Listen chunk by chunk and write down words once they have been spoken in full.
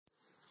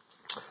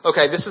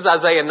Okay, this is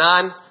Isaiah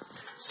 9,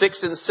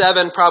 6 and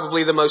 7,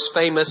 probably the most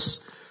famous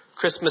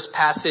Christmas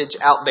passage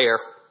out there.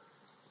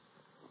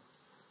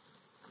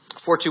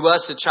 For to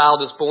us a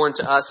child is born,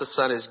 to us a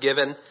son is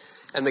given,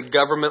 and the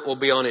government will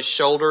be on his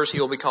shoulders. He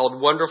will be called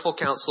Wonderful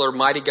Counselor,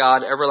 Mighty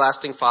God,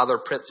 Everlasting Father,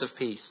 Prince of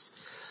Peace.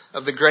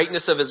 Of the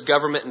greatness of his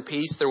government and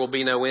peace there will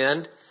be no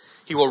end.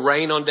 He will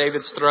reign on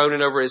David's throne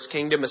and over his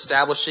kingdom,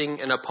 establishing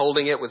and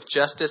upholding it with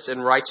justice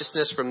and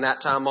righteousness from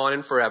that time on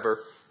and forever.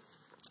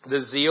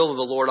 The zeal of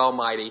the Lord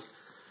Almighty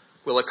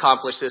will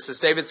accomplish this. As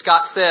David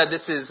Scott said,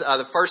 this is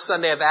the first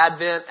Sunday of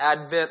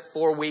Advent,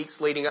 4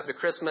 weeks leading up to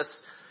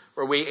Christmas,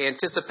 where we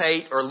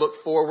anticipate or look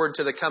forward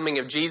to the coming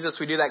of Jesus.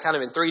 We do that kind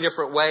of in 3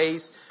 different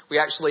ways. We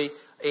actually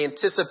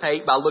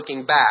anticipate by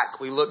looking back.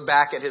 We look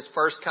back at his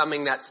first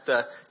coming. That's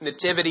the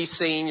nativity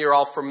scene. You're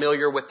all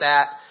familiar with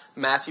that.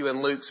 Matthew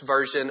and Luke's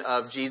version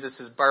of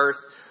Jesus' birth.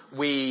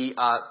 We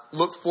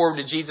look forward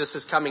to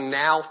Jesus' coming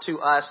now to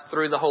us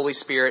through the Holy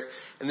Spirit.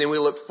 And then we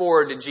look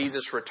forward to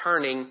Jesus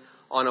returning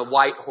on a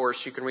white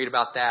horse. You can read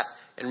about that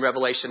in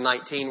Revelation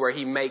 19, where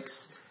he makes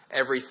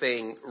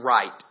everything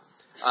right.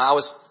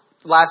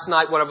 Last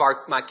night, one of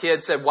my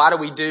kids said, "Why do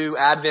we do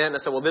Advent?" And I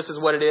said, "Well, this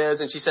is what it is."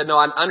 And she said, "No,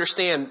 I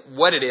understand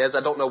what it is. I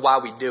don't know why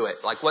we do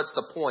it. Like, what's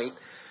the point?"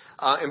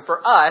 And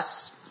for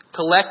us,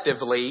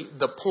 collectively,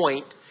 the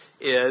point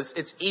is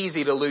it's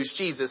easy to lose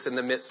Jesus in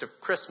the midst of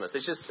Christmas.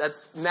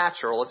 That's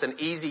natural. It's an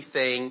easy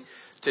thing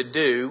to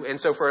do. And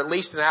so for at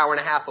least an hour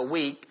and a half a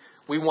week,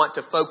 we want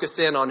to focus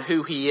in on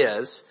who he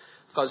is,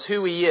 because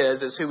who he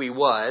is who he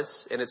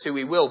was, and it's who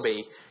he will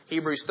be.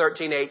 Hebrews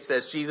 13:8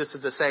 says Jesus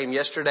is the same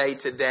yesterday,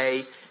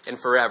 today, and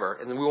forever.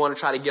 And we want to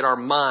try to get our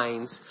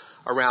minds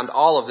around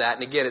all of that.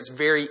 And again, it's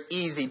very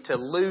easy to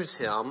lose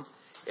him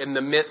in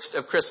the midst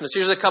of Christmas.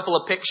 Here's a couple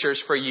of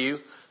pictures for you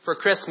for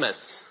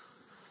Christmas.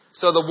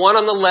 So the one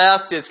on the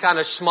left is kind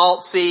of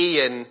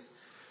schmaltzy and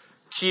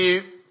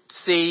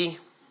cutesy.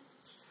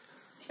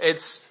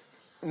 It's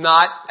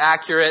not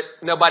accurate.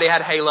 Nobody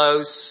had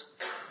halos.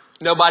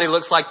 Nobody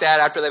looks like that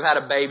after they've had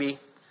a baby,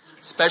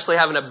 especially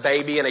having a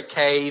baby in a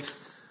cave.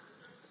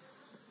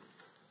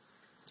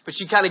 But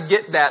you kind of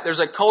get that. There's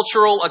a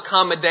cultural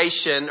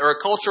accommodation or a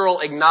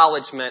cultural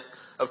acknowledgement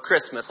of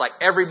Christmas. Like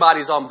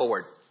everybody's on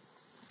board.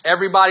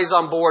 Everybody's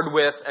on board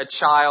with a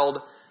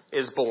child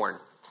is born.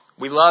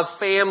 We love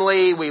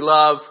family. We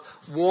love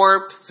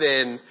warmth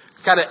and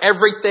kind of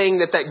everything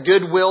that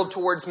goodwill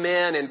towards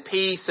men and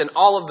peace and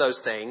all of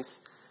those things.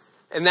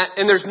 And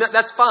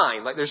that's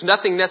fine. Like there's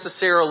nothing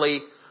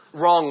necessarily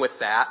wrong with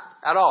that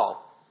at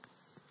all.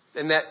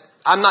 And that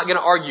I'm not going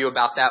to argue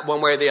about that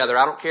one way or the other.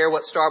 I don't care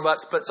what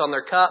Starbucks puts on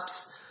their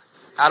cups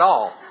at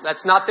all.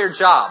 That's not their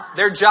job.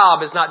 Their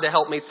job is not to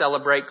help me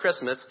celebrate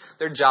Christmas.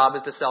 Their job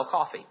is to sell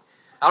coffee.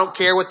 I don't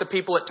care what the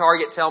people at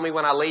Target tell me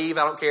when I leave.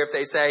 I don't care if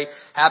they say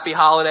Happy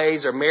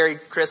Holidays or Merry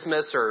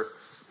Christmas or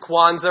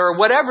Kwanzaa or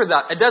whatever.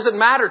 It doesn't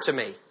matter to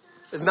me.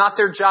 It's not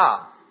their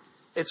job.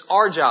 It's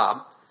our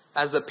job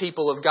as the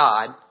people of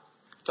God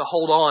to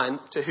hold on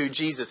to who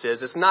Jesus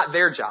is. It's not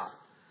their job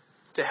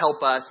to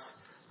help us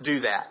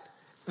do that.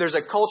 There's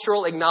a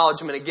cultural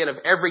acknowledgement, again, of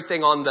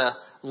everything on the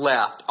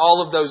left.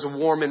 All of those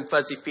warm and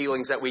fuzzy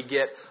feelings that we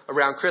get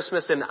around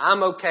Christmas. And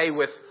I'm okay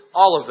with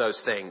all of those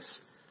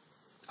things.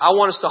 I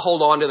want us to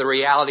hold on to the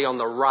reality on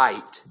the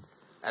right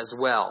as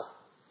well.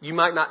 You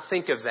might not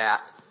think of that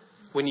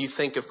when you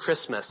think of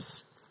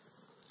Christmas.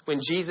 When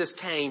Jesus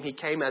came, he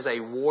came as a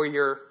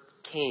warrior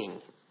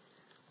king.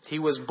 He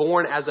was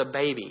born as a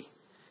baby.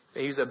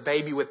 He was a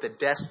baby with a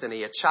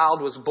destiny. A child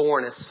was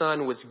born, a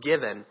son was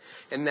given,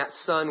 and that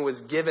son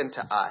was given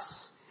to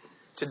us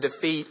to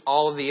defeat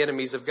all of the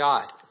enemies of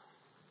God.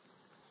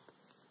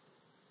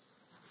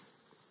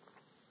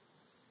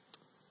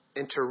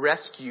 And to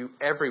rescue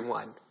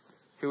everyone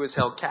who was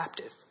held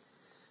captive.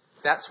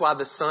 That's why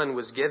the son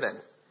was given.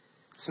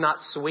 It's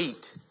not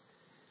sweet.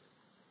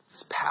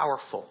 It's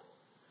powerful.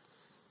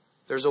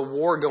 There's a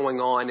war going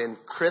on, and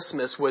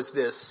Christmas was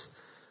this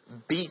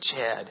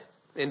beachhead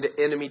into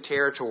enemy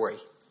territory.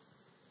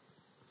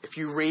 If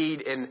you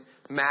read in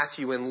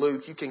Matthew and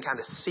Luke, you can kind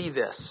of see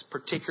this,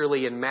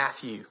 particularly in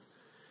Matthew.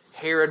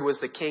 Herod was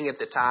the king at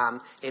the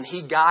time, and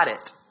he got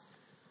it.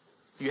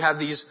 You have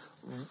these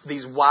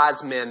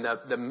wise men,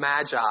 the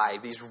magi,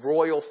 these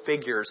royal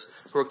figures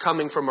who are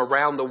coming from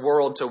around the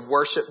world to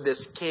worship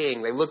this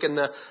king. They look in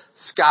the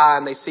sky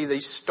and they see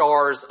these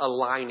stars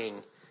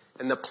aligning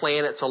and the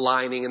planets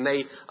aligning, and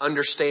they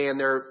understand,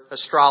 they're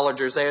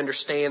astrologers, they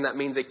understand that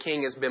means a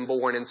king has been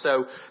born. And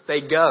so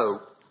they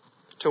go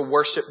to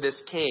worship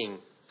this king.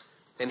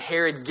 And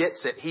Herod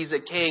gets it. He's a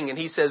king, and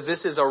he says,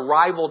 this is a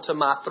rival to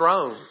my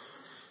throne.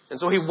 And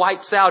so he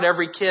wipes out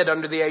every kid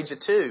under the age of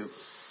 2.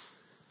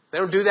 They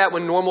don't do that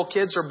when normal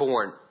kids are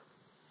born.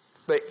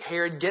 But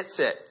Herod gets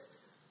it.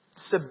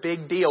 It's a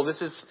big deal.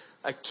 This is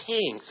a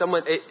king.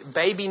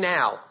 Baby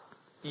now.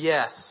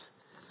 Yes.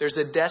 There's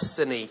a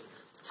destiny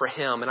for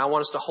him. And I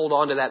want us to hold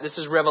on to that. This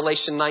is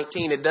Revelation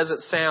 19. It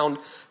doesn't sound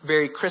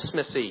very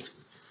Christmassy.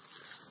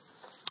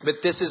 But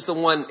this is the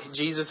one.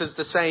 Jesus is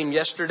the same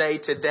yesterday,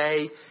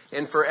 today,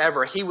 and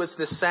forever. He was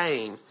the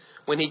same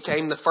when he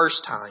came the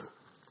first time.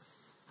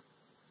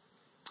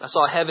 I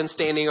saw heaven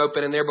standing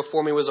open, and there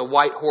before me was a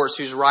white horse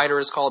whose rider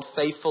is called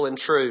Faithful and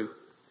True.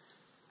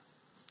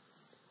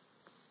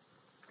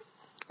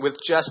 With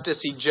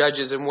justice he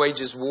judges and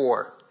wages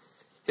war.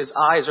 His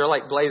eyes are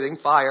like blazing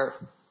fire,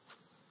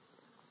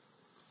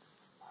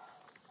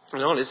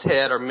 and on his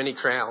head are many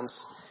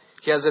crowns.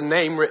 He has a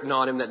name written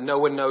on him that no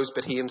one knows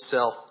but he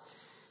himself.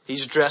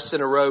 He's dressed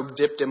in a robe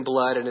dipped in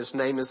blood, and his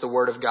name is the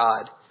Word of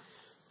God.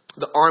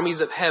 The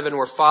armies of heaven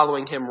were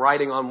following him,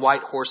 riding on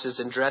white horses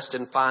and dressed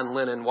in fine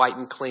linen, white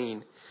and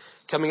clean.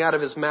 Coming out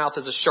of his mouth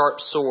is a sharp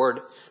sword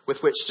with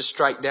which to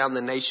strike down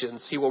the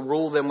nations. He will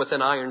rule them with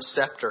an iron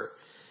scepter.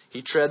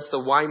 He treads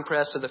the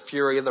winepress of the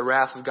fury of the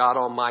wrath of God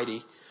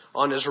Almighty.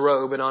 On his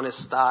robe and on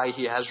his thigh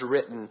he has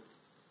written,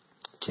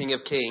 King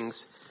of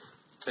Kings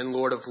and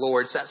Lord of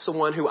Lords. That's the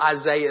one who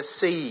Isaiah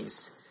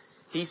sees.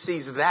 He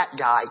sees that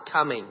guy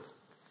coming.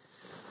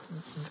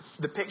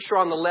 The picture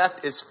on the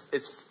left is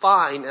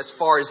fine as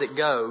far as it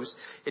goes.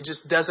 It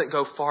just doesn't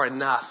go far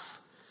enough.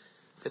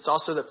 It's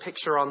also the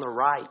picture on the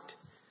right.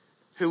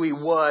 Who he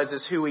was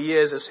is who he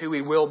is who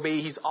he will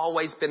be. He's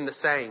always been the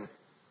same.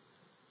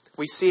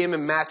 We see him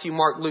in Matthew,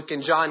 Mark, Luke,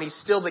 and John. He's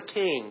still the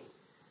king.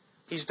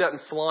 He just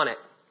doesn't flaunt it.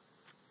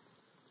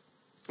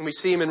 And we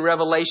see him in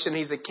Revelation.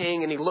 He's a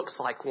king and he looks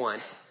like one.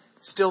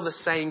 Still the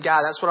same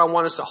guy. That's what I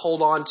want us to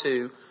hold on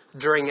to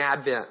during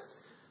Advent.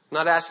 I'm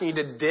not asking you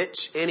to ditch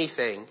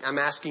anything. I'm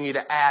asking you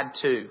to add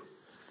to.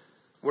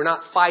 We're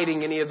not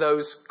fighting any of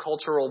those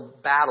cultural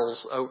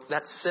battles. Oh,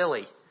 that's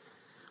silly.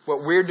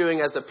 What we're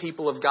doing as the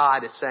people of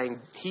God is saying,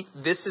 He's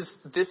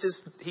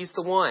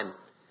the one.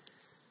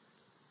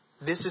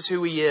 This is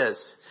who he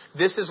is.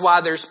 This is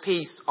why there's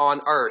peace on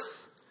earth.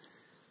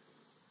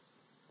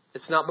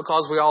 It's not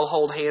because we all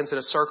hold hands in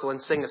a circle and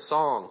sing a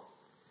song.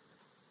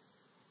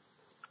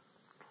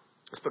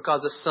 It's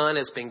because the Son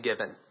has been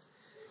given.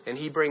 And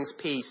he brings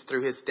peace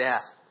through his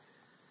death.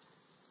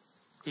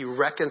 He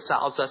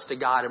reconciles us to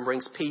God and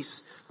brings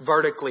peace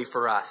vertically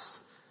for us.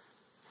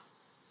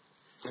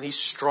 And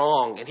he's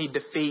strong and he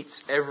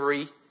defeats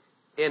every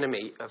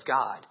enemy of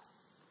God.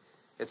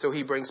 And so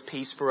he brings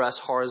peace for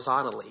us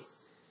horizontally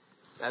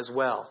as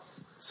well.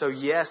 So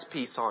yes,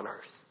 peace on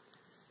earth.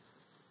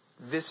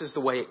 This is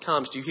the way it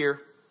comes. Do you hear?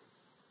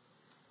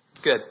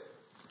 Good.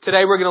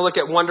 Today we're going to look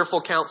at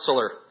Wonderful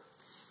Counselor.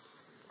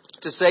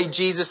 To say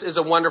Jesus is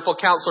a wonderful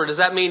counselor, does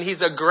that mean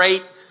he's a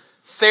great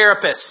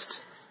therapist?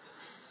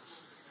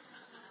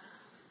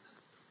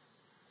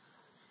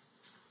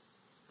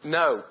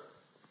 No.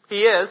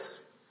 He is,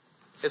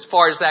 as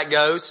far as that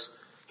goes.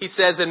 He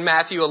says in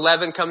Matthew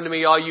 11, come to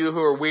me all you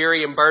who are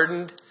weary and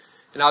burdened,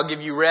 and I'll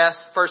give you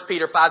rest. 1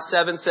 Peter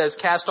 5:7 says,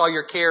 cast all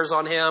your cares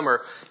on him,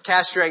 or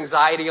cast your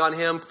anxiety on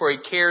him, for he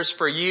cares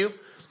for you.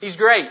 He's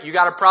great. You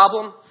got a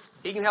problem?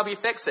 He can help you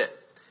fix it.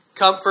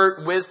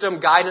 Comfort, wisdom,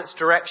 guidance,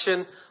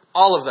 direction,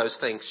 all of those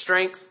things.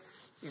 Strength.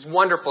 He's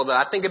wonderful. Though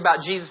I think about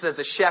Jesus as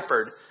a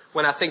shepherd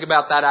when I think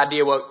about that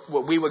idea,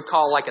 what we would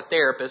call like a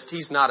therapist.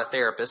 He's not a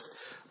therapist,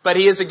 but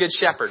he is a good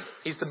shepherd.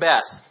 He's the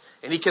best.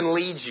 And he can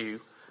lead you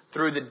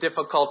through the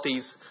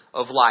difficulties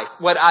of life.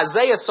 What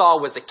Isaiah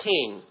saw was a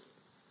king.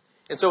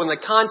 And so in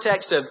the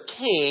context of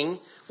king,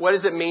 what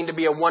does it mean to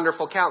be a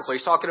wonderful counselor?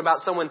 He's talking about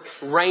someone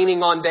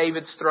reigning on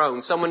David's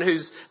throne, someone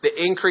who's the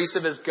increase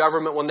of his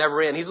government will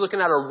never end. He's looking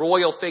at a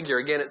royal figure.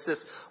 Again, it's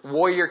this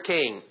warrior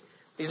king.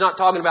 He's not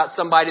talking about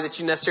somebody that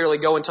you necessarily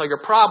go and tell your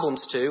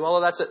problems to,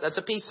 although that's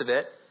a piece of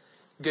it.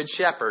 Good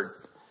shepherd.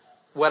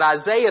 What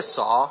Isaiah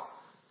saw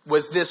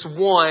was this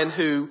one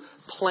who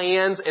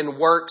plans and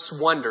works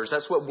wonders.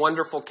 That's what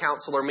wonderful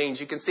counselor means.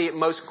 You can see it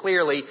most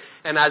clearly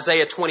in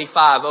Isaiah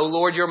 25. O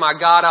Lord, you're my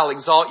God. I'll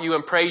exalt you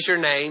and praise your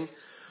name.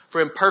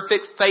 For in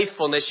perfect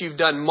faithfulness, you've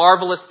done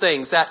marvelous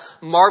things. That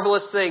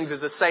marvelous things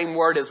is the same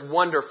word as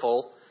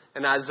wonderful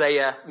in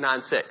Isaiah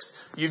 9:6.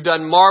 You've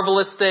done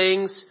marvelous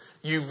things.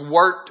 You've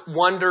worked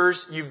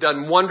wonders. You've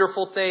done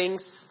wonderful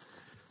things.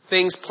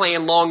 Things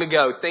planned long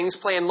ago. Things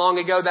planned long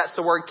ago, that's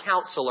the word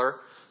counselor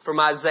from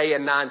Isaiah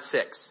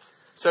 9:6.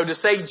 So to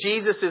say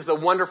Jesus is the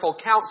wonderful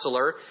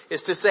counselor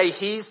is to say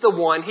he's the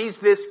one, he's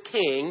this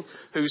king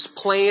who's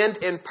planned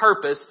and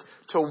purposed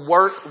to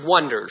work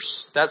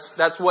wonders.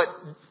 That's what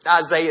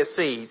Isaiah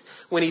sees.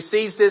 When he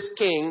sees this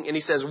king and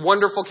he says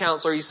wonderful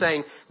counselor, he's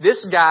saying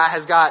this guy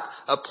has got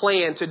a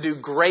plan to do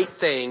great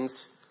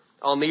things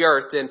on the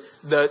earth. And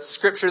the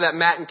scripture that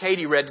Matt and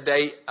Katie read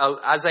today,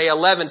 Isaiah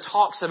 11,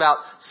 talks about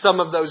some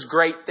of those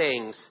great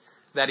things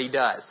that he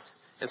does.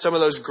 And some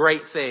of those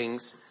great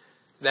things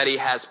that he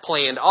has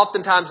planned.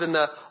 Oftentimes in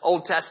the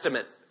Old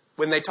Testament,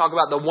 when they talk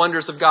about the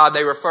wonders of God,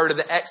 they refer to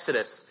the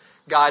Exodus.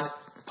 God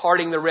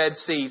parting the Red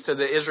Sea so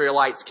the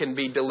Israelites can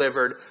be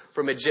delivered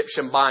from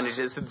Egyptian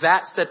bondages.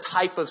 That's the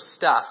type of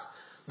stuff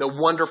the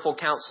wonderful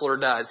counselor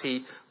does.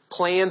 He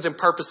plans and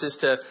purposes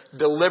to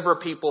deliver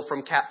people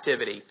from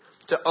captivity,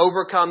 to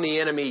overcome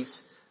the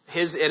enemies,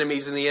 his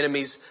enemies and the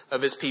enemies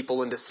of his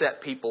people, and to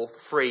set people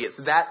free.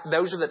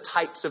 Those are the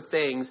types of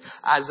things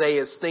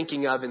Isaiah is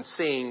thinking of and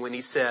seeing when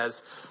he says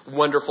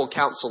wonderful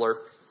counselor.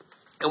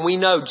 And we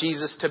know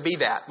Jesus to be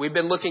that. We've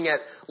been looking at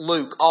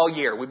Luke all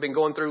year. We've been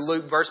going through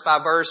Luke verse by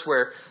verse.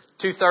 We're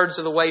 2/3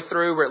 of the way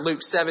through. We're at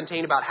Luke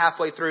 17, about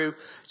halfway through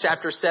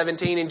chapter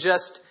 17. And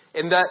just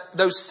in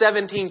those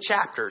 17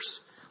 chapters,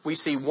 we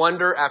see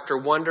wonder after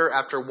wonder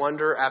after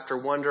wonder after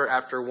wonder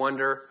after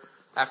wonder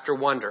after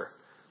wonder.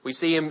 We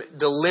see him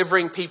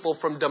delivering people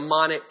from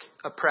demonic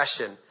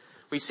oppression.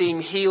 We see him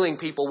healing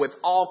people with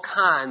all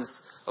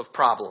kinds of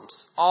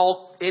problems.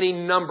 Any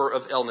number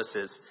of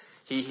illnesses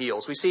he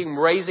heals. We see him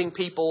raising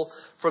people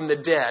from the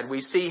dead.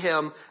 We see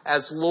him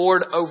as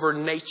Lord over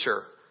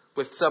nature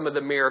with some of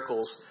the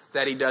miracles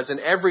that he does. In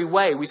every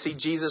way, we see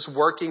Jesus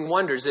working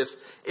wonders.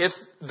 If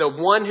the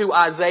one who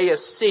Isaiah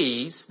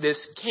sees,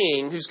 this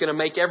king who's going to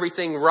make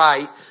everything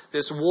right,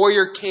 this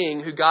warrior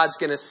king who God's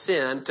going to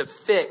send to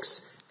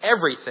fix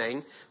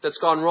everything that's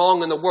gone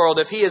wrong in the world,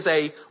 if he is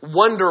a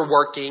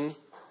wonder-working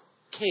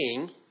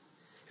king,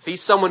 if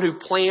he's someone who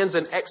plans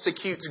and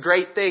executes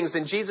great things,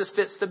 then Jesus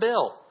fits the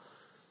bill.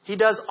 He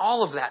does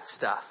all of that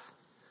stuff.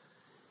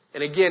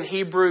 And again,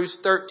 Hebrews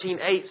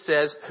 13:8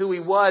 says, who he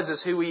was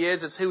is who he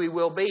is who he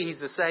will be. He's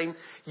the same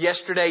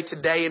yesterday,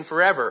 today, and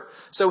forever.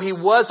 So he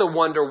was a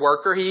wonder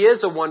worker. He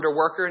is a wonder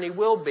worker, and he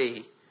will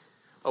be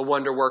a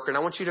wonder worker. And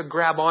I want you to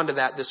grab onto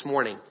that this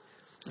morning.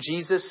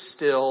 Jesus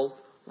still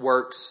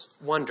works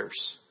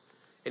wonders.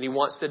 And he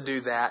wants to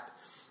do that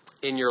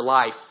in your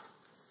life.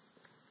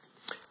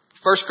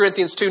 1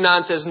 Corinthians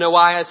 2:9 says, no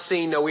eye has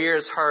seen, no ear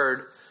has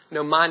heard,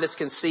 no mind has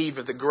conceived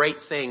of the great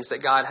things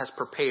that God has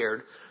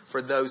prepared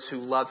for those who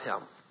love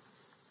him.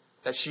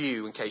 That's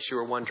you, in case you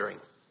were wondering.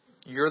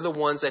 You're the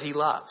ones that he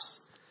loves.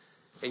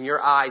 And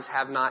your eyes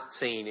have not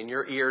seen, and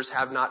your ears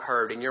have not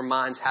heard, and your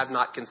minds have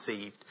not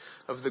conceived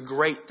of the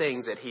great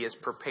things that he has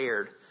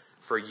prepared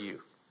for you.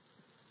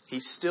 He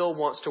still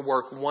wants to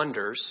work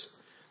wonders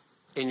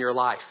in your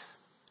life.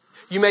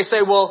 You may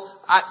say, well,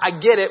 I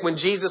get it. When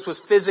Jesus was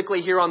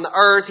physically here on the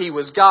earth, he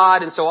was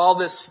God, and so all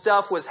this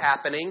stuff was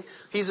happening.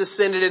 He's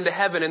ascended into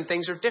heaven, and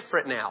things are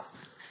different now.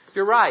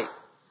 You're right.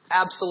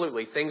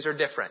 Absolutely. Things are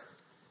different.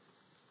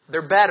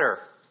 They're better,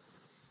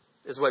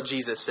 is what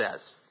Jesus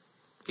says.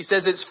 He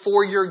says it's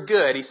for your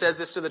good. He says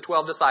this to the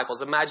 12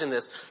 disciples. Imagine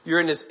this. You're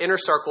in his inner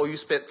circle. You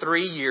spent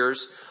 3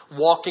 years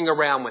walking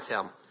around with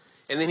him.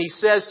 And then he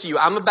says to you,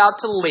 I'm about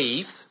to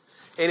leave,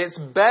 and it's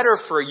better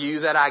for you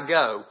that I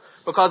go.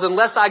 Because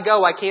unless I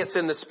go, I can't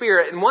send the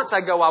Spirit. And once I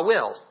go, I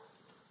will.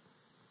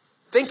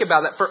 Think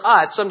about that. For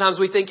us, sometimes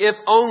we think, if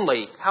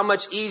only, how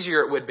much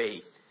easier it would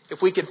be if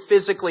we could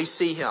physically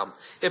see him.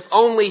 If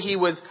only he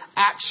was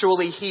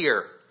actually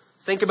here.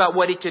 Think about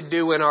what he could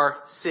do in our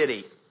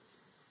city.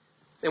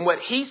 And what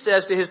he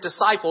says to his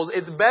disciples,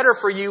 it's better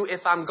for you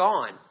if I'm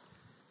gone.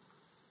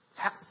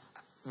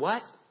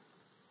 What?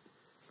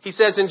 He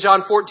says in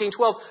John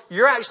 14:12,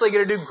 you're actually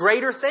going to do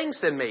greater things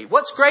than me.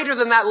 What's greater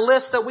than that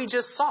list that we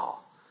just saw?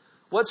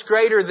 What's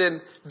greater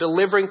than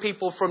delivering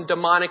people from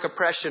demonic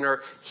oppression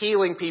or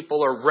healing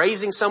people or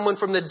raising someone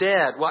from the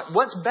dead?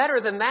 What's better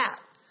than that?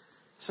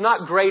 It's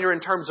not greater in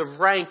terms of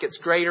rank. It's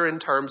greater in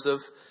terms of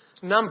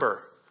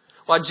number.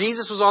 While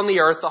Jesus was on the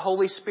earth, the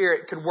Holy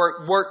Spirit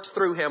worked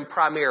through him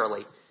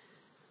primarily.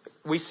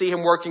 We see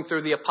him working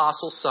through the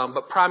apostles some,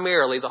 but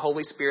primarily the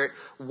Holy Spirit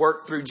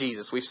worked through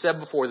Jesus. We've said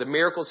before, the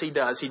miracles he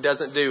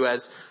doesn't do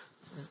as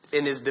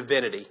in his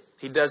divinity.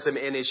 He does them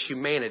in his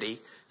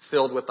humanity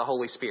filled with the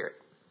Holy Spirit.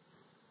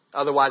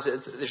 Otherwise,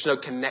 there's no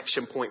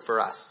connection point for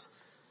us.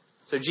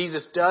 So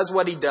Jesus does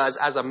what he does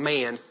as a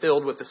man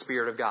filled with the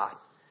Spirit of God.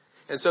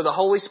 And so the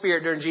Holy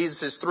Spirit during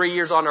Jesus' 3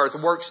 years on earth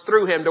works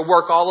through him to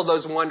work all of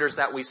those wonders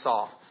that we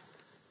saw.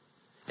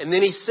 And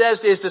then he says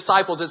to his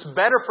disciples, it's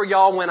better for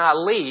y'all when I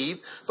leave,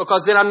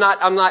 because then I'm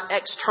not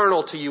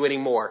external to you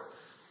anymore.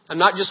 I'm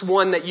not just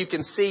one that you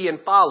can see and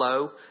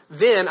follow.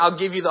 Then I'll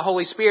give you the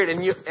Holy Spirit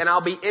and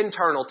I'll be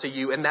internal to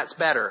you, and that's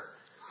better.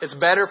 It's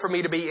better for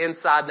me to be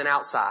inside than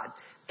outside.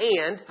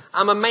 And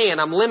I'm a man.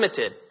 I'm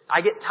limited.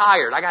 I get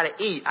tired. I got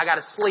to eat. I got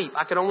to sleep.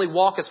 I can only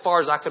walk as far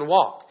as I can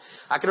walk.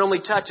 I can only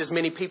touch as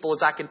many people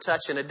as I can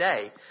touch in a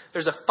day.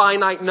 There's a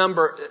finite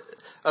number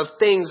of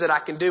things that I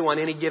can do on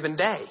any given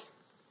day.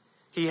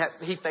 He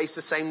faced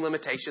the same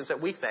limitations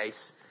that we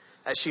face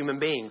as human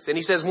beings. And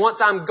he says,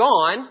 once I'm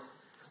gone,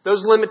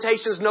 those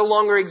limitations no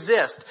longer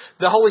exist.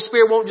 The Holy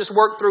Spirit won't just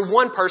work through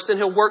one person.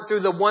 He'll work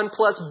through the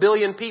 1+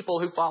 billion people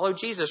who follow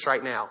Jesus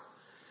right now.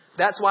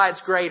 That's why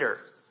it's greater.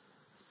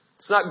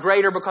 It's not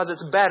greater because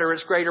it's better.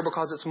 It's greater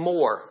because it's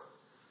more.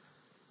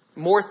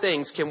 More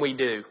things can we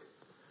do.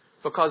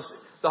 Because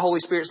the Holy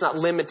Spirit's not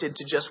limited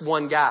to just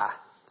one guy.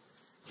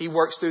 He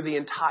works through the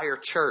entire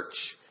church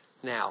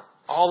now.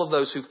 All of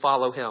those who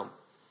follow him.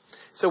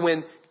 So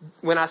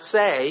when I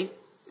say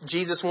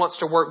Jesus wants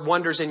to work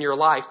wonders in your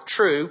life,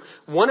 true,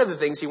 one of the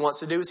things he wants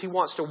to do is he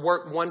wants to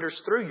work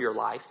wonders through your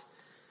life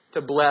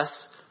to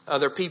bless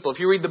other people. If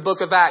you read the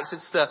book of Acts,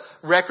 it's the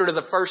record of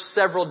the first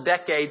several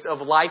decades of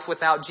life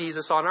without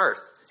Jesus on earth.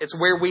 It's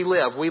where we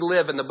live. We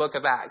live in the book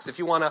of Acts. If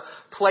you want to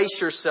place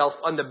yourself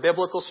on the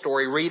biblical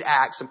story, read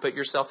Acts and put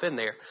yourself in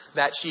there.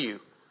 That's you.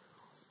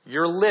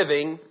 You're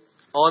living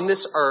on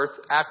this earth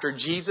after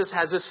Jesus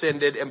has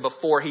ascended and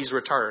before He's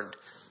returned.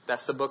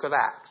 That's the book of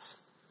Acts.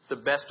 It's the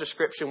best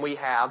description we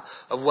have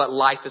of what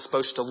life is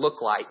supposed to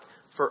look like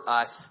for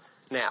us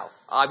now.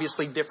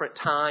 Obviously different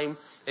time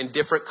and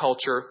different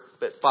culture,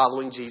 but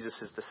following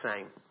Jesus is the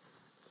same.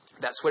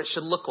 That's what it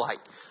should look like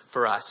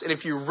for us. And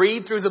if you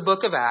read through the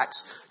book of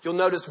Acts, you'll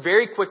notice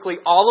very quickly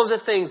all of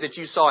the things that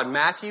you saw in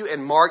Matthew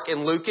and Mark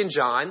and Luke and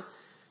John,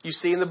 you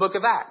see in the book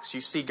of Acts.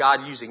 You see God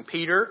using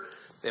Peter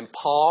and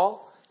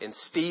Paul and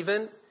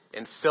Stephen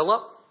and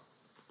Philip.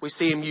 We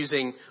see Him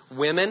using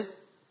women.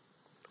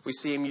 We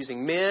see Him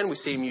using men. We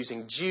see Him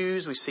using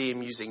Jews. We see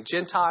Him using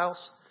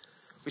Gentiles.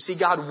 We see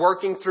God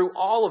working through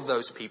all of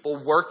those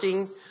people,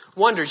 working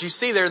wonders. You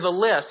see there the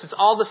list. It's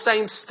all the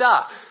same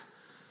stuff.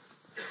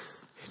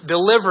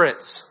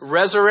 Deliverance,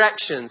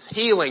 resurrections,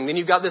 healing. Then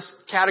you've got this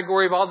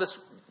category of all this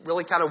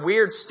really kind of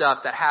weird stuff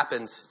that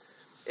happens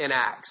in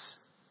Acts.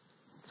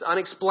 It's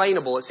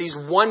unexplainable. It's these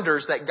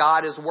wonders that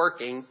God is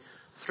working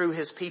through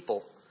His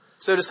people.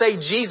 So to say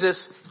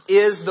Jesus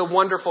is the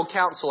wonderful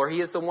counselor,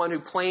 He is the one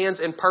who plans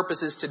and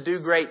purposes to do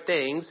great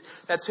things.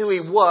 That's who He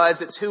was.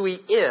 It's who He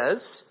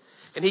is.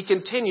 And He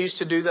continues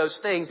to do those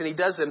things, and He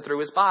does them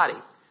through His body.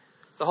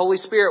 The Holy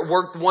Spirit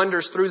worked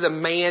wonders through the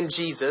man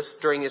Jesus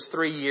during His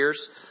 3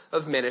 years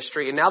of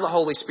ministry. And now the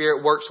Holy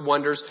Spirit works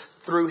wonders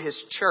through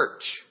His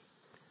church.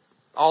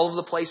 All of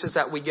the places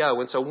that we go.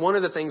 And so one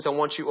of the things I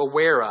want you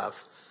aware of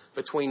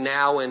between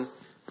now and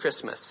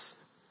Christmas,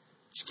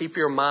 just keep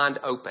your mind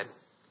open.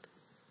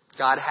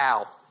 God,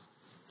 how?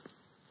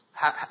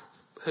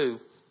 Who?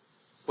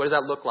 What does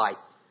that look like?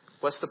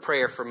 What's the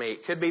prayer for me?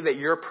 It could be that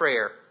your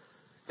prayer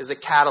is a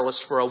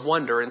catalyst for a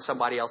wonder in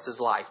somebody else's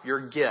life.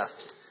 Your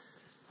gift,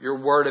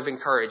 your word of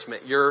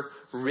encouragement, your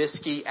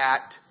risky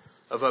act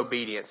of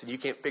obedience. And you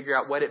can't figure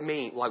out what it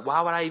means. Like,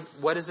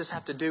 what does this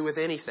have to do with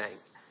anything?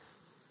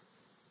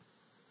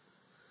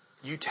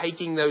 You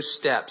taking those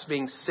steps,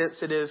 being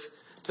sensitive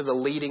to the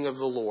leading of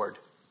the Lord,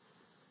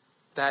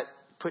 that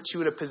puts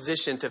you in a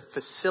position to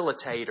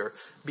facilitate or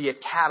be a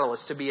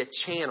catalyst, to be a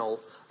channel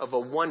of a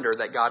wonder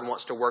that God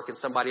wants to work in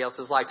somebody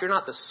else's life. You're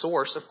not the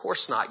source. Of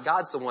course not.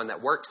 God's the one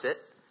that works it.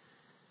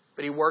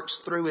 But He works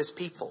through His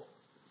people.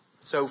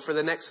 So for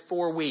the next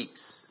 4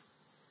 weeks,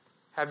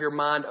 have your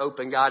mind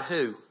open. God,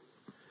 who?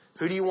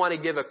 Who do you want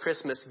to give a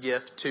Christmas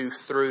gift to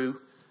through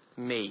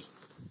me?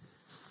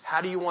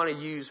 How do you want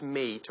to use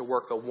me to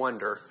work a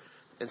wonder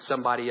in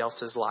somebody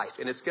else's life?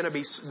 And it's going to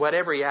be,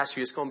 whatever He asks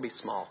you, it's going to be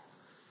small.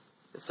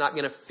 It's not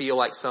going to feel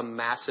like some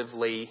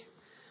massively,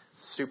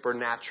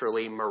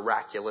 supernaturally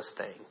miraculous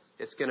thing.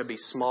 It's going to be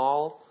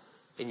small,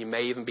 and you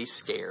may even be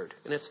scared.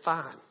 And it's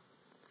fine.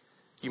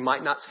 You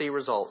might not see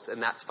results,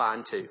 and that's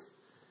fine too.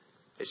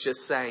 It's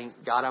just saying,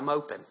 God, I'm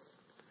open.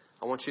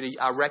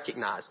 I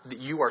recognize that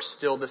you are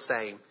still the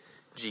same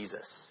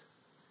Jesus.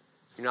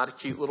 You're not a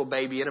cute little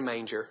baby in a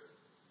manger.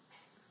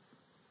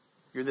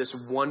 You're this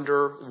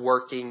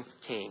wonder-working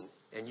King,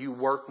 and you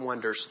work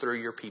wonders through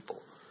your people.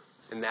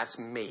 And that's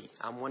me.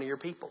 I'm one of your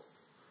people.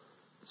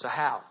 So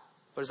how?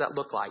 What does that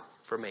look like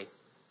for me?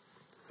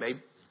 Maybe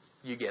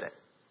you get it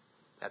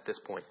at this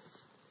point.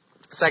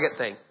 Second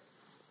thing.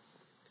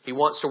 He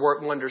wants to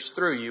work wonders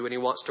through you, and He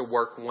wants to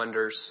work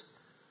wonders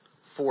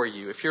for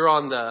you. If you're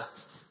on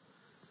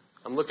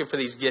I'm looking for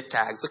these gift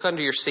tags. Look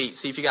under your seat.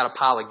 See if you got a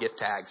pile of gift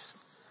tags.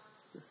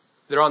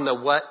 They're on the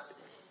what?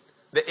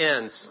 The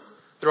ends.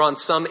 They're on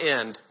some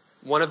end.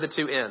 One of the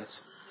two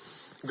ends.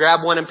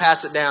 Grab one and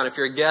pass it down. If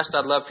you're a guest,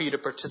 I'd love for you to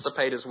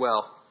participate as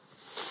well.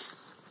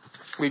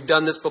 We've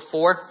done this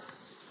before.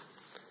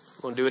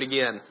 We're going to do it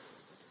again.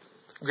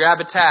 Grab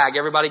a tag.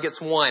 Everybody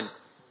gets one.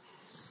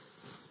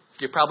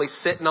 You're probably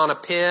sitting on a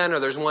pin, or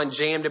there's one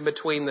jammed in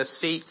between the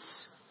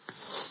seats.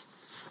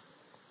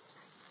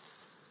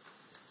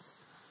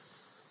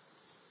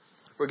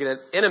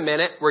 In a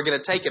minute, we're going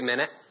to take a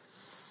minute.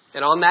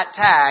 And on that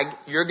tag,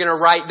 you're going to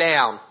write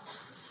down,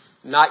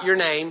 not your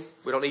name.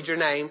 We don't need your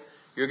name.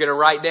 You're going to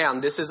write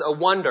down, this is a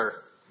wonder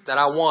that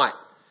I want.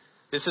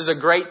 This is a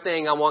great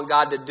thing I want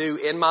God to do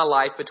in my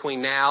life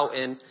between now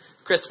and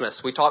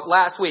Christmas. We talked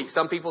last week.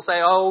 Some people say,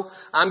 oh,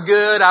 I'm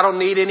good. I don't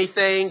need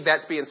anything.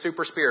 That's being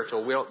super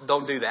spiritual. We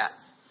don't do that.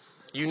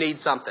 You need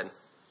something.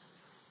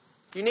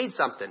 You need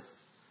something.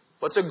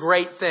 What's a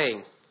great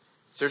thing?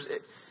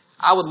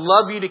 I would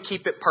love you to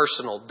keep it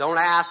personal. Don't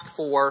ask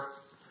for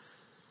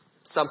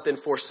something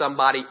for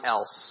somebody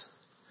else.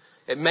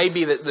 It may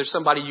be that there's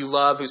somebody you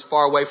love who's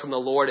far away from the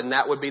Lord, and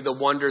that would be the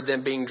wonder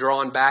then being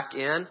drawn back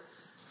in.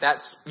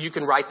 You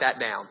can write that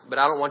down. But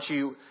I don't want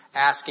you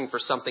asking for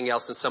something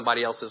else in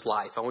somebody else's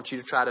life. I want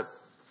you to try to,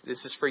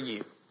 this is for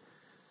you.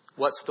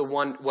 What's a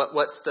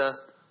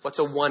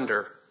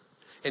wonder?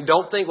 And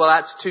don't think, well,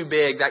 that's too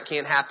big. That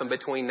can't happen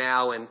between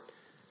now and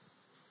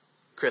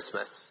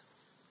Christmas.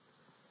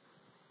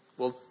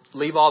 We'll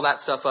leave all that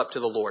stuff up to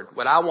the Lord.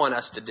 What I want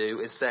us to do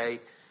is say,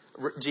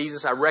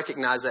 Jesus, I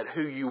recognize that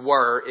who you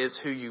were is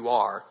who you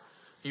are.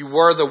 You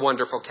were the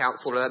wonderful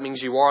counselor. That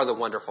means you are the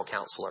wonderful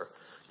counselor.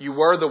 You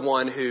were the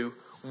one who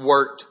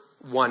worked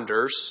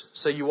wonders.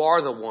 So you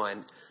are the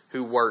one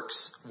who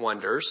works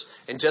wonders.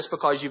 And just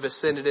because you've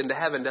ascended into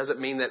heaven doesn't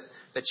mean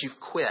that you've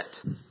quit.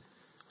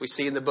 We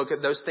see in the book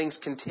that those things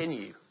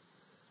continue.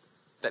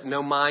 That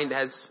no mind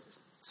has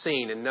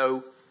seen and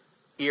no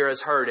ear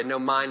has heard and no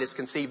mind has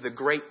conceived the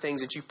great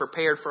things that you've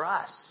prepared for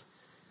us.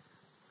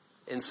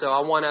 And so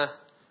I want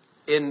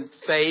to, in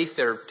faith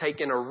or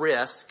taking a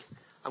risk,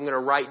 I'm going to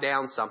write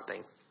down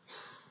something.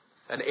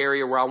 An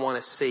area where I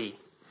want to see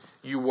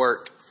you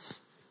work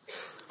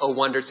a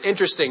wonder. It's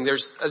interesting.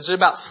 There's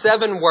about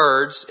 7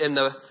 words in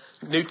the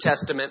New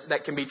Testament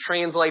that can be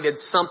translated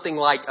something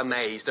like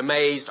amazed.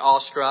 Amazed,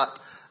 awestruck,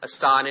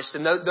 astonished.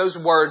 And those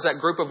words, that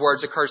group of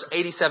words, occurs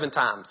 87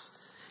 times.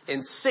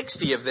 And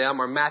 60 of them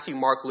are Matthew,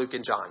 Mark, Luke,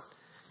 and John.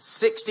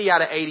 60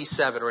 out of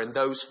 87 are in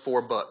those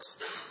 4 books.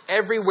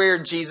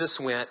 Everywhere Jesus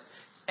went,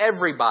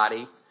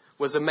 everybody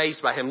was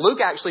amazed by him. Luke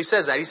actually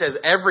says that. He says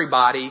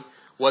everybody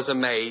was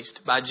amazed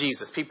by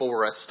Jesus. People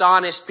were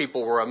astonished.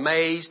 People were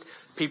amazed.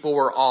 People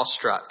were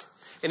awestruck.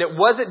 And it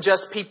wasn't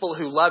just people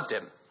who loved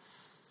him.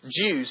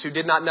 Jews who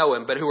did not know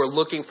him, but who were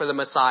looking for the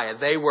Messiah.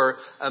 They were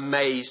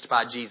amazed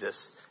by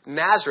Jesus.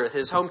 Nazareth,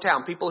 his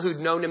hometown, people who'd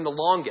known him the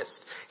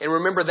longest. And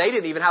remember, they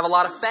didn't even have a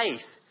lot of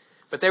faith,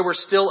 but they were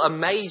still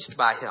amazed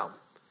by him.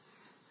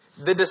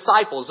 The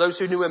disciples, those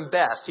who knew him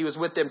best, he was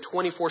with them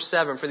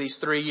 24/7 for these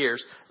 3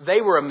 years.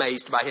 They were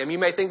amazed by him. You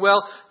may think,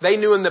 well, they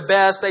knew him the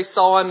best. They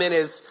saw him in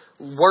his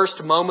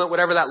worst moment,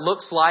 whatever that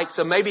looks like.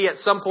 So maybe at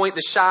some point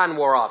the shine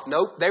wore off.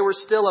 Nope, they were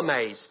still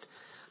amazed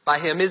by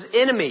him. His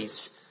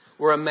enemies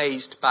were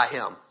amazed by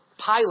him.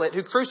 Pilate,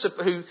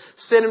 who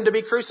sent him to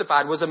be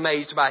crucified, was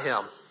amazed by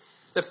him.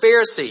 The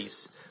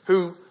Pharisees,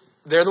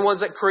 they're the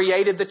ones that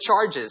created the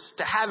charges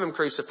to have him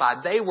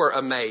crucified. They were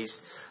amazed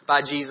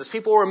by Jesus.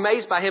 People were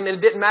amazed by him, and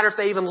it didn't matter if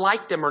they even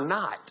liked him or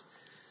not.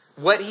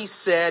 What he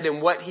said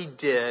and what he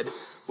did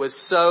was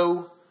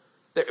so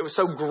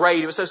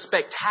great. It was so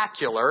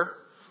spectacular.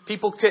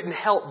 People couldn't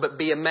help but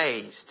be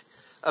amazed.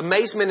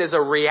 Amazement is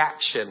a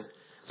reaction.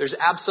 There's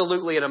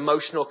absolutely an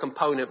emotional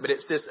component, but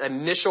it's this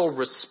initial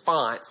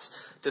response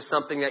to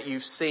something that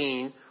you've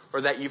seen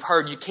or that you've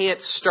heard. You can't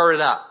stir it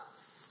up.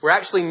 We're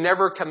actually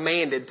never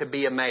commanded to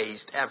be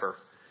amazed, ever.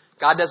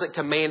 God doesn't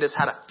command us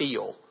how to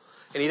feel.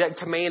 And he doesn't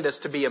command us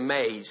to be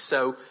amazed.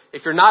 So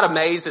if you're not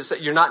amazed,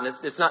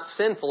 it's not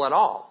sinful at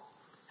all.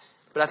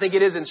 But I think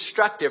it is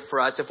instructive for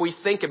us if we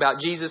think about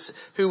Jesus,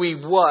 who he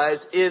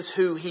was, is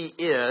who he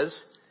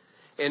is.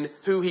 And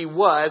who he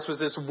was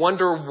this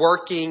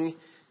wonder-working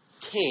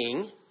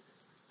king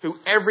who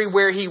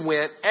everywhere he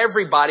went,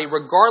 everybody,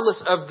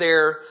 regardless of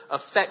their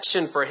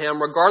affection for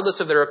him, regardless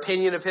of their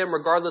opinion of him,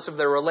 regardless of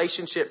their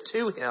relationship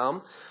to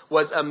him,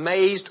 was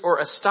amazed or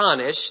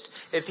astonished.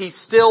 If he's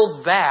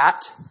still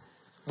that,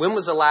 when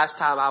was the last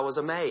time I was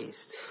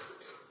amazed?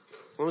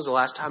 When was the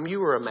last time you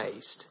were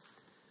amazed?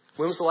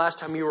 When was the last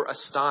time you were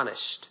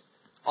astonished,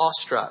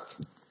 awestruck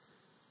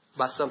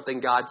by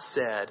something God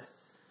said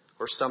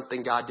or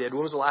something God did?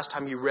 When was the last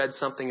time you read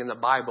something in the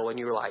Bible and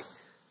you were like,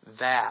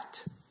 that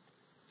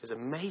is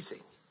amazing?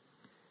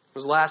 When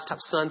was the last time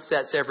sun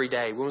sets every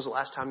day? When was the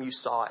last time you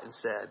saw it and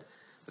said,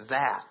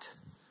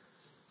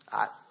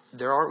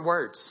 there aren't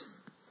words.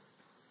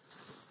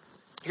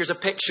 Here's a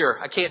picture.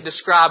 I can't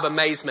describe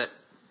amazement.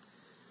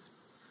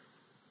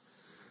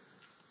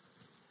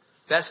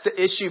 That's the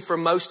issue for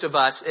most of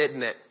us,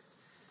 isn't it?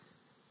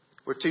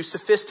 We're too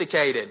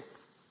sophisticated.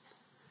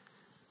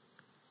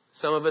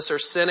 Some of us are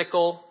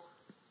cynical.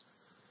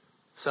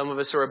 Some of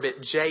us are a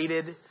bit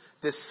jaded.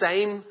 The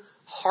same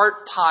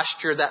heart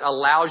posture that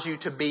allows you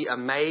to be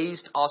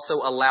amazed also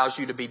allows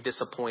you to be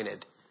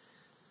disappointed.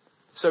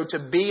 So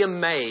to be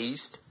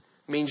amazed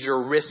means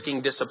you're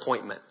risking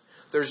disappointment.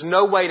 There's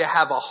no way to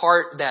have a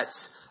heart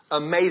that's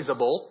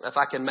amazable, if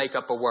I can make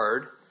up a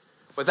word,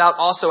 without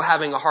also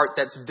having a heart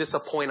that's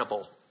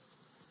disappointable.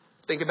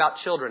 Think about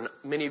children.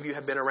 Many of you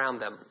have been around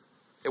them.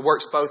 It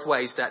works both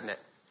ways, doesn't it?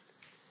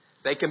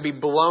 They can be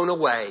blown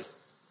away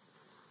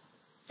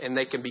and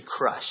they can be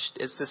crushed.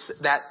 It's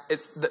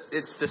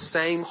the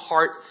same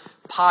heart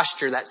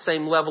posture, that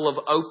same level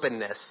of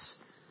openness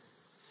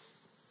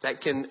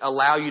that can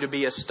allow you to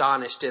be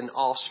astonished and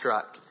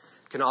awestruck,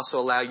 can also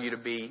allow you to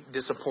be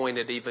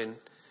disappointed, even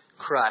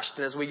crushed.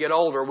 And as we get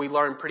older, we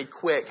learn pretty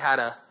quick how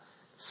to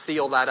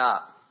seal that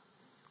up.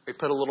 We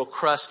put a little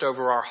crust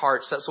over our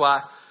hearts. That's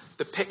why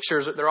the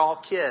pictures, they're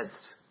all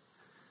kids.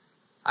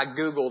 I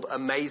Googled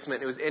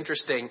amazement. It was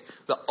interesting.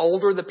 The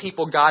older the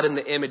people got in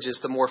the images,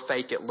 the more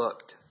fake it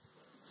looked.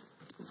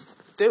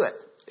 Do it.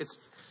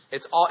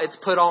 It's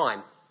put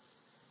on.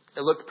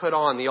 It looked put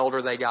on the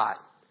older they got.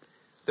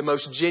 The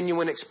most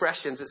genuine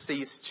expressions, it's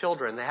these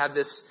children. They have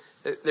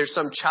there's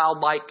some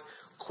childlike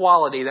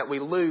quality that we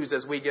lose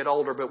as we get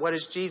older. But what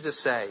does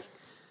Jesus say?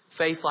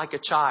 Faith like a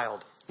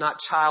child. Not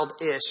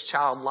childish,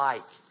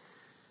 childlike.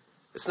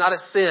 It's not a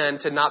sin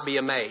to not be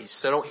amazed.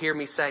 So don't hear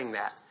me saying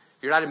that.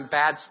 You're not in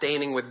bad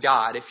standing with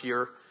God if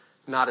you're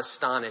not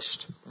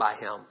astonished by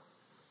him.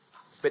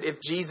 But if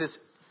Jesus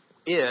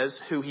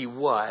is who he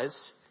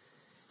was,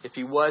 if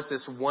he was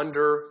this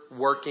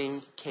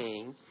wonder-working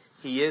king,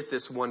 He is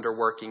this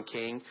wonder-working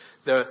King.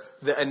 The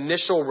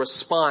initial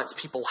response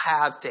people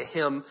have to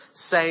Him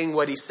saying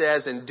what He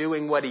says and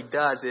doing what He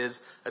does is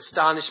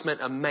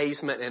astonishment,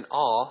 amazement, and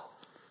awe.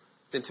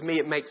 Then to me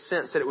it makes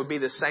sense that it would be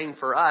the same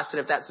for us.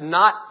 And if that's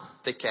not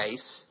the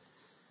case,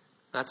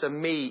 that's a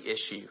me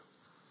issue,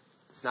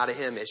 not a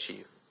Him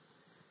issue.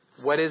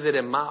 What is it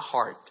in my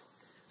heart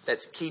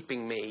that's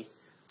keeping me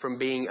from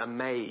being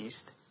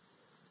amazed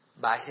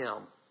by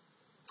Him?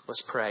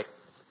 Let's pray.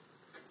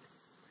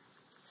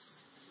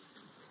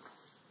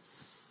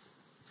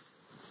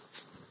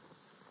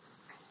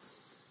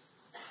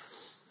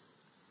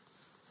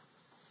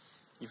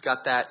 You've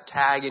got that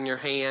tag in your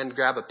hand.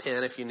 Grab a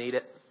pen if you need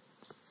it.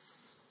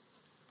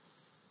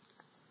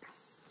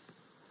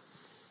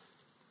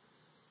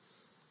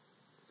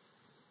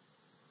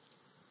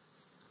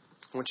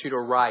 I want you to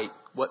write,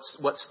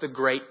 what's the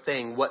great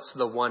thing? What's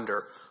the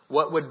wonder?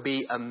 What would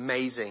be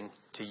amazing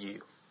to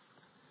you?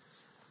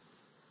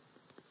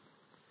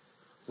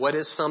 What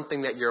is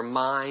something that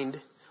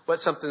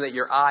what's something that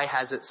your eye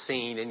hasn't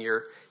seen and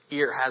your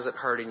ear hasn't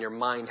heard and your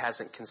mind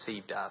hasn't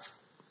conceived of?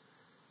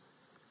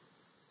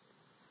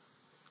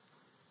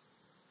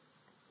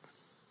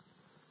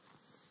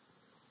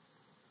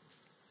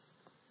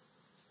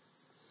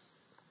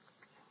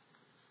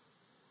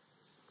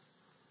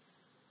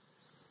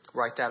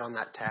 Write that on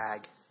that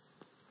tag.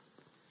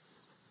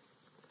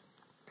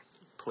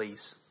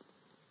 Please.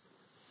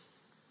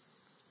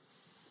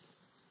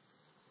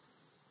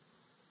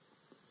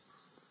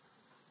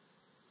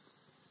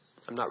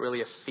 I'm not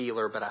really a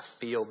feeler, but I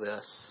feel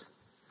this.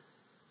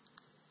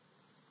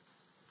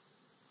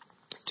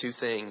 Two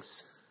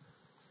things.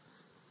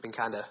 I've been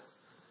kind of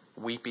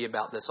weepy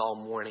about this all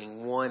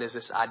morning. One is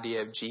this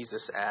idea of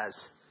Jesus as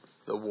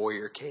the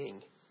warrior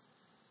king.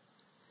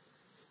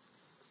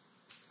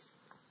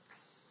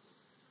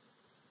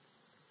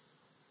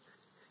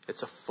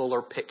 It's a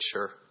fuller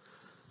picture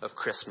of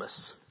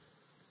Christmas.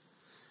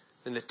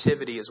 The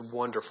nativity is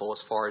wonderful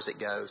as far as it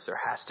goes. There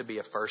has to be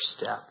a first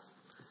step.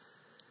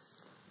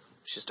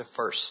 It's just a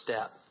first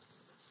step.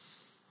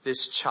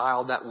 This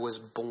child that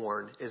was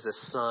born is a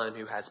son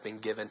who has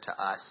been given to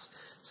us.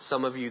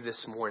 Some of you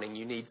this morning,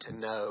 you need to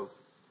know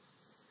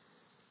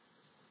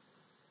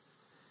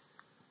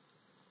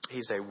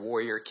He's a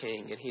warrior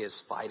king and He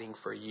is fighting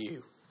for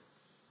you.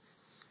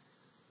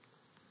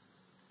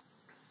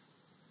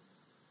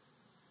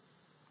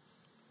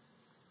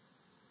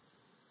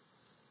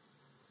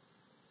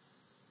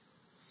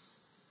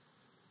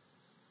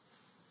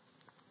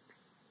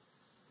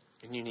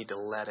 And you need to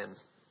let Him.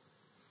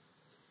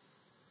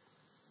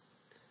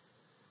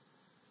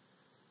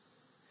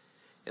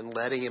 And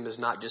letting Him is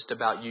not just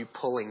about you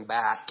pulling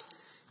back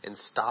and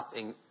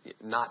stopping,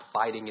 not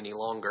fighting any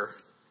longer.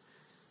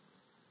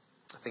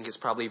 I think it's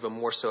probably even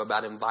more so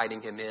about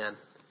inviting Him in.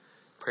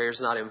 Prayer's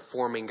not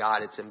informing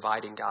God, it's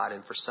inviting God.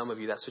 And for some of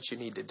you, that's what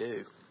you need to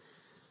do.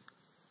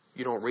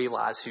 You don't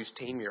realize whose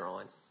team you're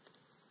on.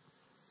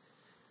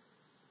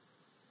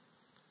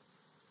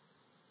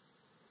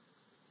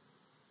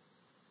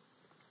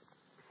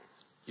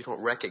 You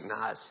don't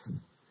recognize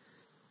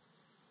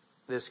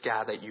this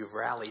guy that you've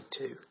rallied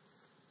to.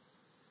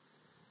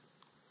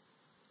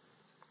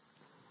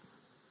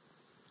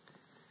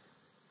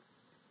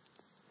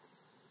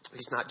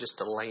 He's not just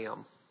a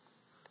lamb.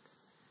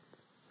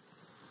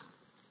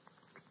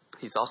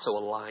 He's also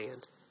a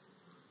lion.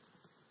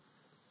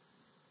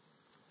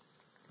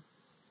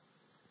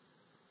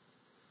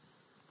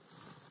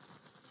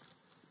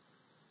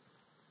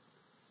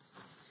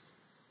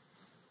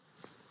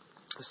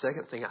 The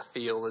second thing I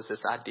feel is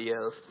this idea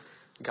of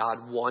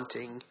God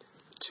wanting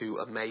to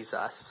amaze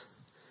us.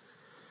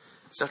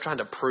 He's not trying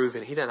to prove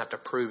it. He doesn't have to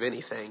prove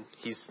anything.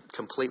 He's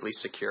completely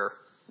secure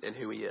in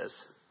who He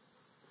is.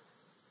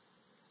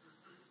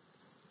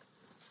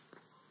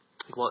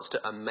 He wants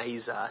to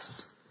amaze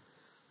us.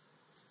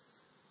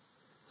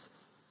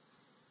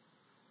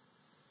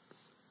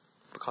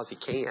 Because He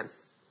can.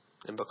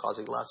 And because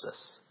He loves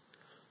us.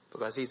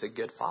 Because He's a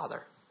good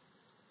Father.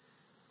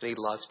 And He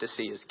loves to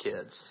see His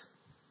kids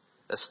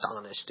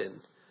astonished and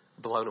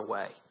blown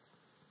away.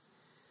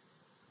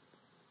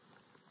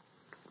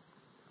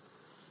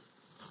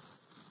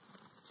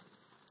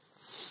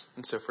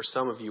 And so for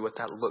some of you, what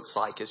that looks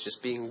like is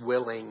just being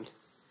willing,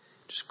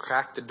 just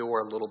crack the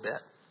door a little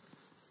bit.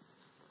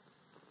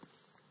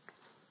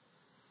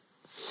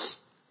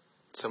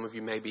 Some of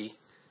you may be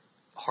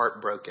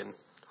heartbroken,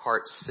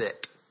 heart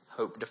sick.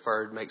 Hope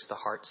deferred makes the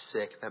heart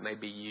sick. That may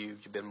be you.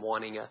 You've been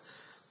wanting a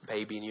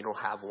baby and you don't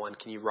have one.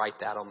 Can you write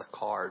that on the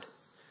card?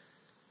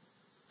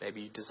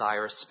 Maybe you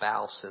desire a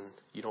spouse and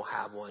you don't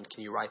have one.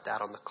 Can you write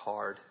that on the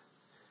card?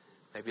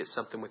 Maybe it's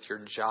something with your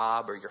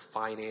job or your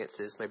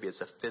finances. Maybe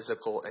it's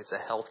a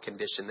health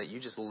condition that you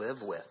just live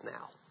with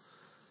now.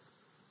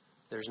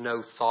 There's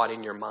no thought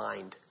in your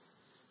mind.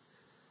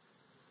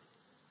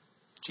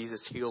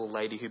 Jesus healed a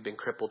lady who'd been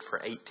crippled for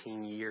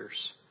 18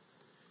 years.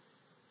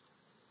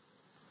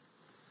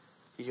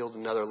 He healed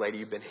another lady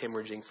who'd been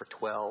hemorrhaging for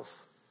 12.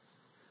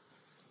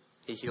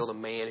 He healed a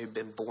man who'd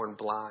been born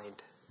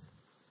blind.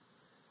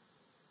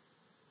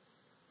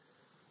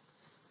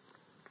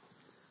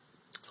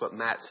 It's what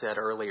Matt said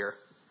earlier.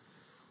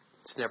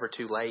 It's never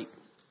too late.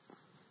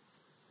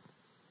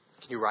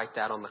 Can you write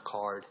that on the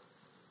card?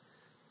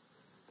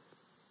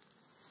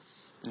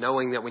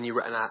 Knowing that when you,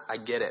 and I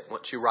get it,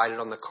 once you write it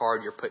on the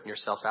card, you're putting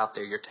yourself out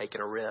there, you're taking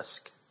a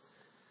risk.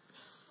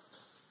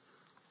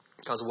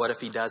 Because what if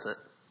he doesn't?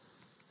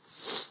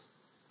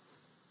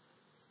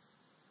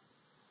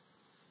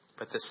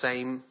 But the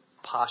same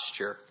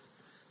posture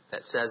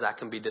that says I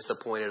can be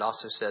disappointed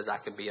also says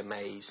I can be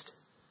amazed.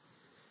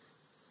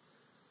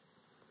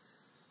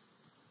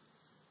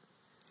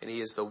 And he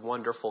is the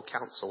wonderful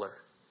counselor.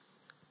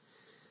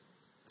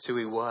 It's who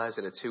he was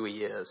and it's who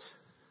he is.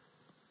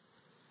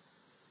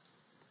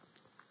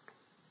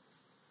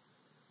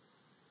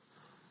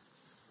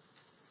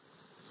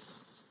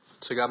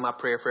 So God, my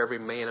prayer for every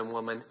man and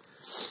woman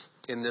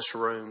in this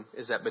room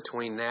is that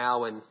between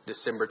now and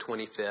December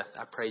 25th,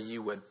 I pray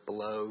you would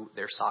blow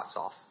their socks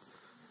off.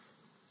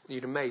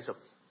 You'd amaze them.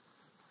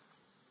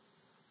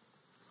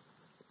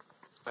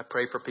 I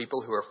pray for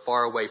people who are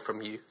far away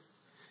from you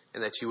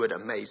and that you would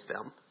amaze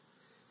them.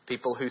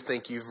 People who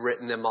think you've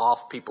written them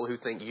off, people who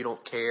think you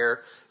don't care,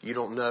 you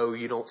don't know,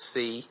 you don't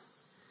see.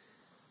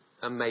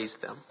 Amaze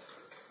them.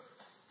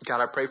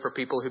 God, I pray for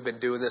people who've been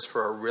doing this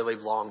for a really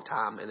long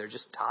time and they're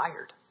just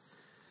tired.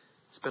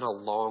 It's been a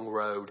long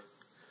road.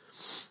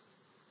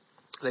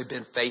 They've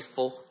been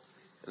faithful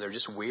and they're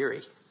just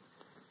weary.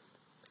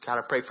 God,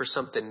 I pray for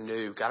something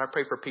new. God, I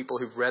pray for people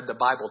who've read the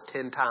Bible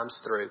 10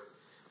 times through.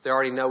 They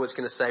already know what it's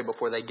going to say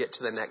before they get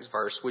to the next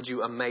verse. Would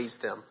you amaze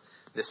them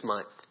this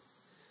month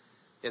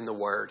in the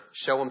Word?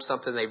 Show them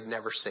something they've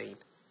never seen.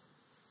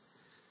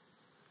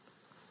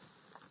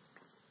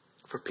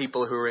 For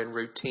people who are in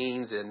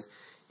routines and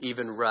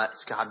even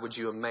ruts, God, would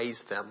you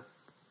amaze them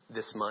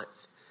this month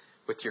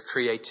with your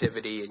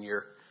creativity and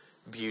your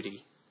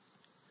beauty?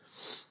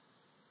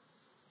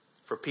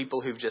 For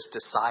people who've just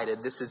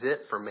decided, this is it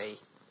for me.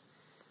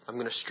 I'm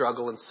going to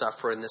struggle and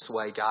suffer in this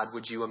way. God,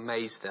 would you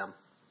amaze them?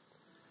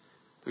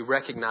 We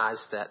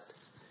recognize that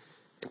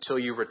until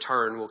you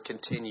return, we'll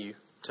continue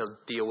to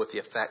deal with the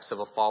effects of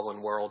a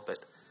fallen world. But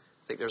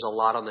I think there's a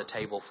lot on the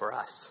table for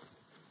us.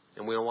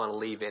 And we don't want to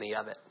leave any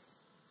of it.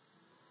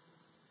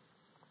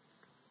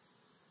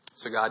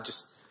 So God,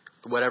 just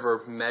whatever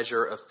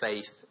measure of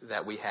faith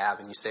that we have,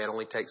 and you say it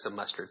only takes a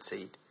mustard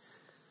seed.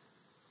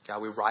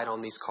 God, we write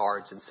on these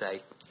cards and say,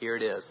 here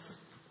it is.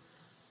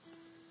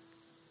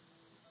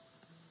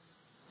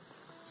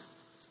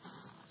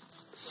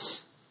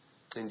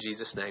 In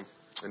Jesus' name,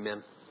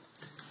 amen.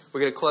 We're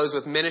going to close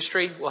with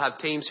ministry. We'll have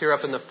teams here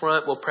up in the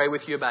front. We'll pray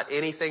with you about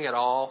anything at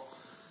all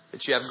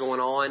that you have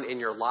going on in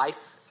your life.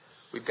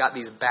 We've got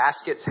these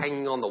baskets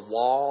hanging on the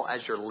wall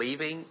as you're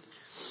leaving.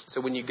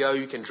 So when you go,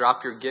 you can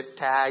drop your gift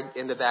tag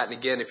into that. And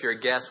again, if you're a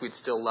guest, we'd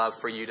still love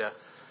for you to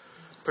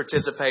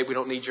participate. We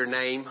don't need your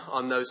name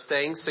on those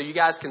things. So you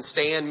guys can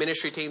stand.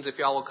 Ministry teams, if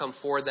y'all will come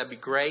forward, that'd be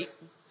great.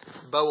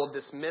 Bo will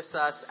dismiss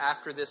us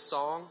after this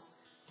song.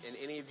 And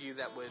any of you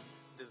that would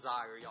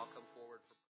desire, y'all come.